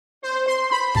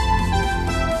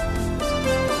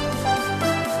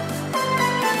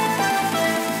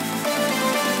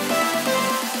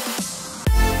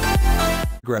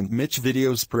Grand Mitch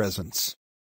Videos presents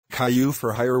Caillou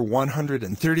for Hire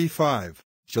 135,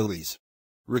 Chili's.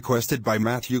 Requested by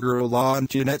Matthew Girl and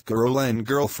Jeanette Girl and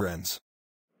Girlfriends.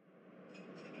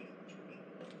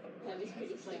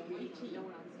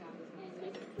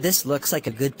 This looks like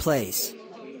a good place.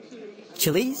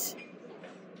 Chili's?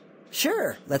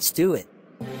 Sure, let's do it.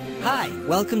 Hi,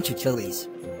 welcome to Chili's.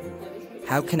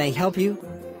 How can I help you?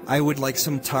 I would like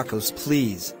some tacos,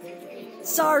 please.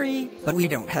 Sorry, but we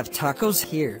don't have tacos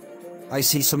here. I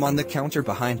see some on the counter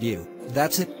behind you.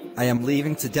 That's it, I am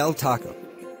leaving to Del Taco.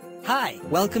 Hi,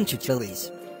 welcome to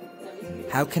Chili's.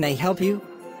 How can I help you?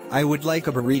 I would like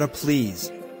a burrito,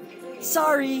 please.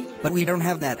 Sorry, but we don't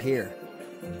have that here.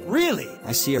 Really?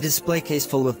 I see a display case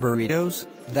full of burritos.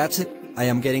 That's it, I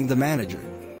am getting the manager.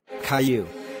 Caillou.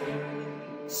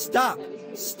 Stop!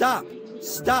 Stop!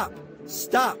 Stop!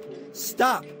 Stop!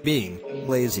 Stop being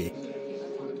lazy.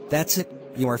 That's it,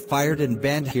 you are fired and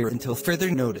banned here until further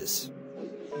notice.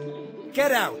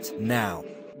 Get out now.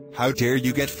 How dare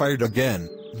you get fired again?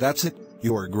 That's it,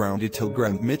 you are grounded till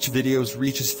Grand Mitch Videos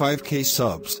reaches 5K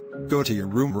subs. Go to your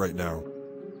room right now.